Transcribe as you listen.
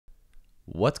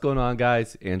What's going on,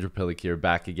 guys? Andrew Piluk here,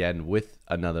 back again with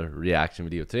another reaction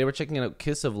video. Today we're checking out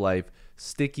Kiss of Life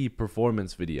sticky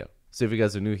performance video. So if you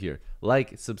guys are new here,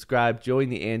 like, subscribe, join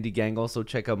the Andy gang. Also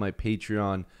check out my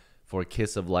Patreon for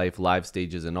Kiss of Life live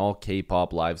stages and all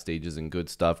K-pop live stages and good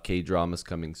stuff. K-dramas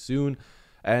coming soon,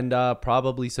 and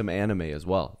probably some anime as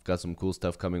well. Got some cool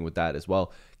stuff coming with that as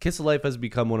well. Kiss of Life has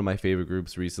become one of my favorite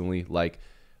groups recently. Like,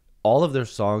 all of their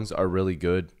songs are really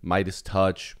good. Midas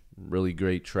Touch, really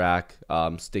great track.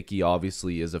 Sticky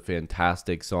obviously is a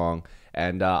fantastic song,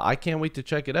 and I can't wait to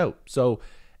check it out. So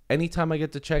anytime I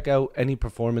get to check out any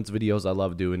performance videos, I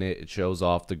love doing it. It shows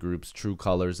off the group's true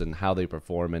colors and how they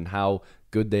perform and how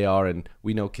good they are, and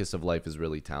we know Kiss of Life is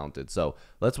really talented. So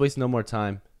let's waste no more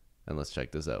time and let's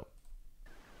check this out.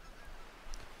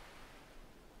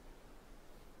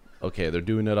 Okay, they're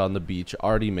doing it on the beach.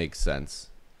 Already makes sense.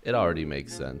 It already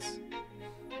makes sense.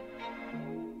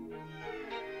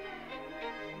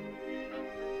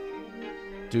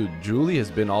 Dude, Julie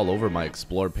has been all over my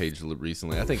Explore page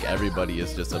recently. I think everybody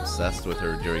is just obsessed with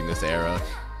her during this era.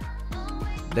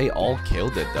 They all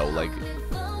killed it though. Like,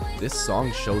 this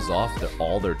song shows off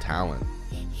all their talent.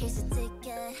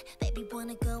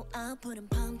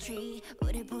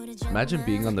 Imagine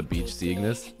being on the beach seeing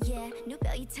this.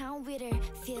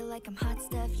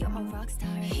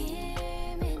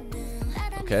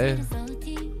 Okay.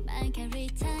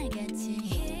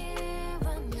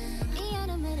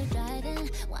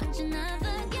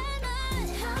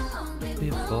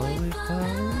 Before we fall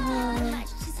in love.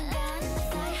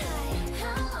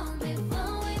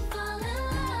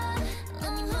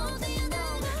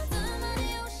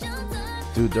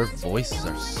 Dude, their voices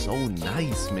are so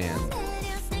nice, man.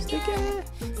 Stick it,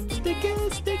 stick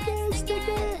it, stick it, stick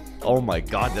it. Oh my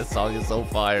god, this song is so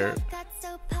fire.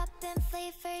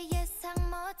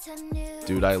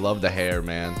 Dude, I love the hair,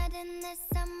 man.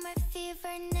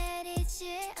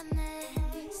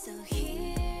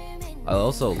 I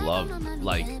also love,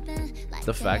 like,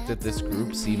 the fact that this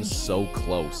group seems so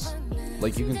close.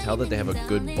 Like, you can tell that they have a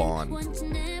good bond.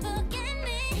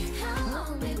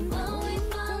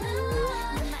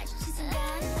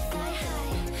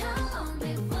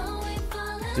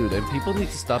 Dude, and people need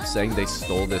to stop saying they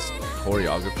stole this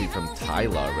choreography from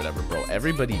Tyla or whatever, bro.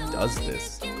 Everybody does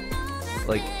this.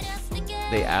 Like,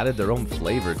 they added their own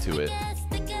flavor to it.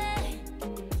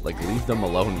 Like, leave them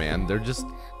alone, man. They're just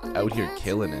out here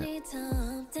killing it.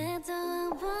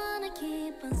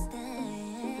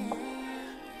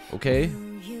 Okay.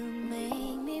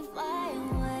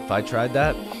 If I tried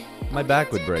that, my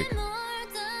back would break.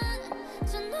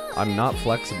 I'm not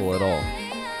flexible at all.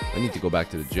 I need to go back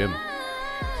to the gym.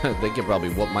 They could probably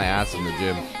whoop my ass in the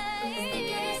gym.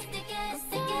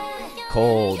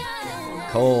 Cold.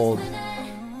 Cold.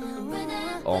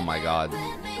 Oh my god.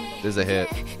 There's a hit.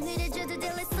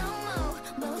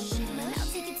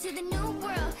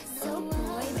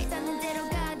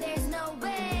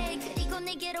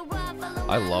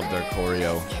 I love their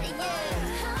choreo.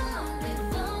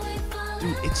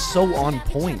 Dude, it's so on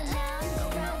point.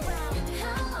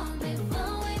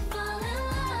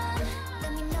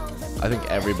 I think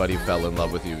everybody fell in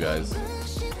love with you guys.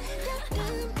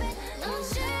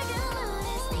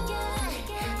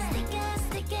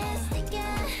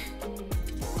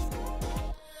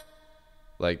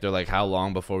 Like, they're like, how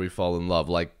long before we fall in love?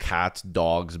 Like, cats,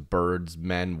 dogs, birds,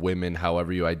 men, women,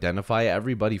 however you identify.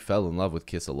 Everybody fell in love with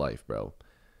Kiss of Life, bro.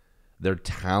 Their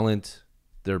talent,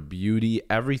 their beauty,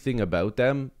 everything about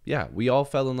them. Yeah, we all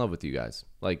fell in love with you guys.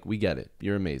 Like, we get it.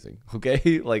 You're amazing,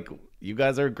 okay? Like, you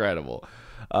guys are incredible.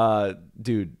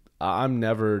 Dude, I'm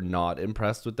never not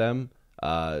impressed with them.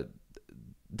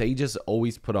 They just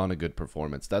always put on a good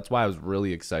performance. That's why I was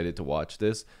really excited to watch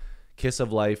this. Kiss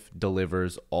of Life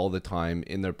delivers all the time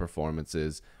in their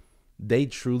performances. They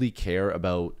truly care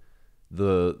about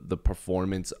the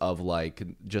performance of, like,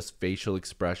 just facial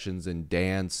expressions and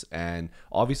dance. And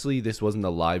obviously this wasn't a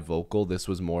live vocal. This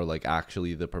was more like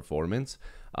actually the performance.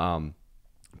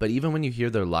 But even when you hear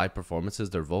their live performances,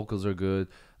 their vocals are good.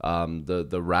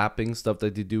 The rapping stuff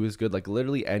that they do is good. Like,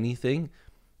 literally anything,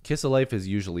 Kiss of Life is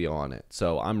usually on it.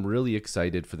 So I'm really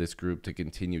excited for this group to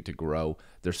continue to grow.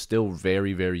 They're still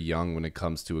very, very young when it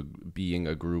comes to being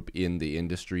a group in the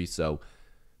industry. So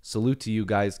salute to you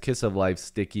guys. Kiss of Life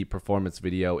sticky performance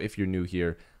video. If you're new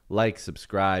here, like,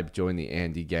 subscribe, join the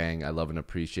Andy gang. I love and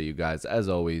appreciate you guys as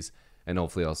always. And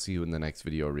hopefully I'll see you in the next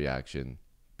video reaction.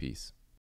 Peace.